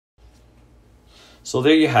So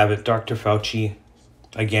there you have it, Dr. Fauci.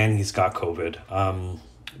 Again, he's got COVID.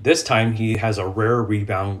 This time he has a rare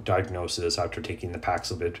rebound diagnosis after taking the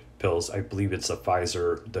Paxlovid pills. I believe it's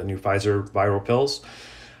the new Pfizer viral pills.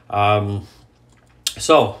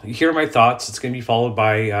 So here are my thoughts. It's going to be followed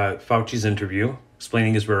by Fauci's interview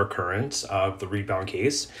explaining his rare occurrence of the rebound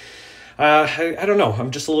case. I don't know.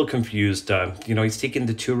 I'm just a little confused. He's taken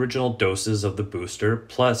the two original doses of the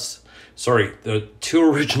the two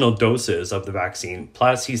original doses of the vaccine,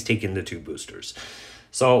 plus he's taken the two boosters.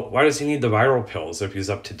 So why does he need the viral pills if he's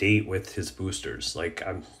up to date with his boosters?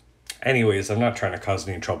 Anyways, I'm not trying to cause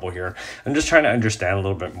any trouble here. I'm just trying to understand a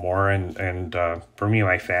little bit more and for me and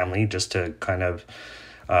my family, just to kind of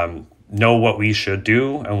know what we should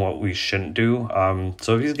do and what we shouldn't do.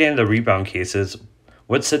 So if he's getting the rebound cases,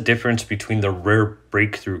 what's the difference between the rare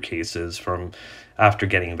breakthrough cases from after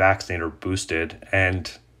getting vaccinated or boosted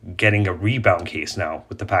and getting a rebound case now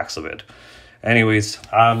with the Paxlovid? Anyways,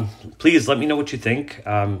 please let me know what you think.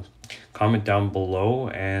 Comment down below,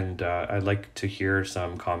 and I'd like to hear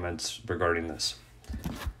some comments regarding this.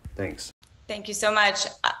 Thanks. Thank you so much.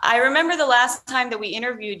 I remember the last time that we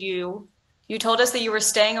interviewed you, you told us that you were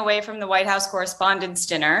staying away from the White House Correspondents'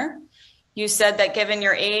 Dinner. You said that given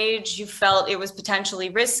your age, you felt it was potentially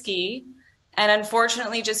risky. And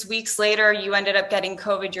unfortunately, just weeks later, you ended up getting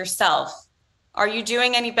COVID yourself. Are you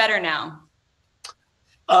doing any better now?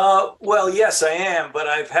 Well, yes, I am, but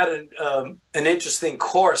I've had an interesting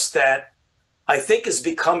course that I think is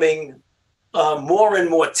becoming more and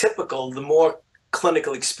more typical the more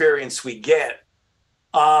clinical experience we get.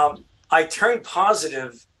 I turned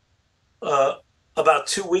positive about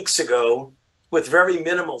 2 weeks ago with very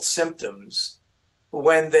minimal symptoms.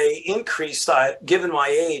 When they increased, given my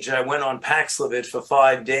age, I went on Paxlovid for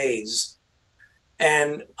 5 days.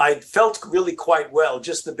 And I felt really quite well,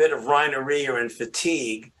 just a bit of rhinorrhea and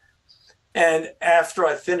fatigue. And after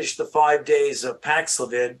I finished the 5 days of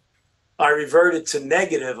Paxlovid, I reverted to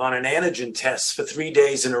negative on an antigen test for 3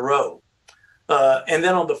 days in a row. And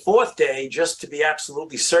then on the 4th day, just to be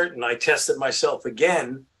absolutely certain, I tested myself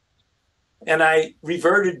again, and I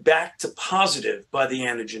reverted back to positive by the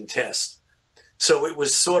antigen test. So it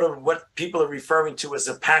was sort of what people are referring to as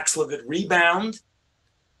a Paxlovid rebound.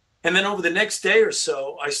 And then over the next day or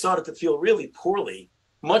so, I started to feel really poorly,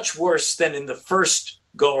 much worse than in the first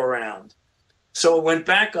go around. So I went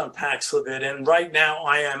back on Paxlovid, and right now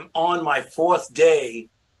I am on my 4th day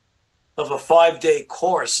of a 5-day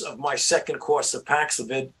course of my second course of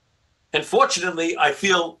Paxlovid. And fortunately, I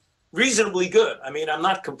feel reasonably good. I mean, I'm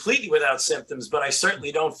not completely without symptoms, but I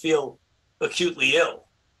certainly don't feel acutely ill.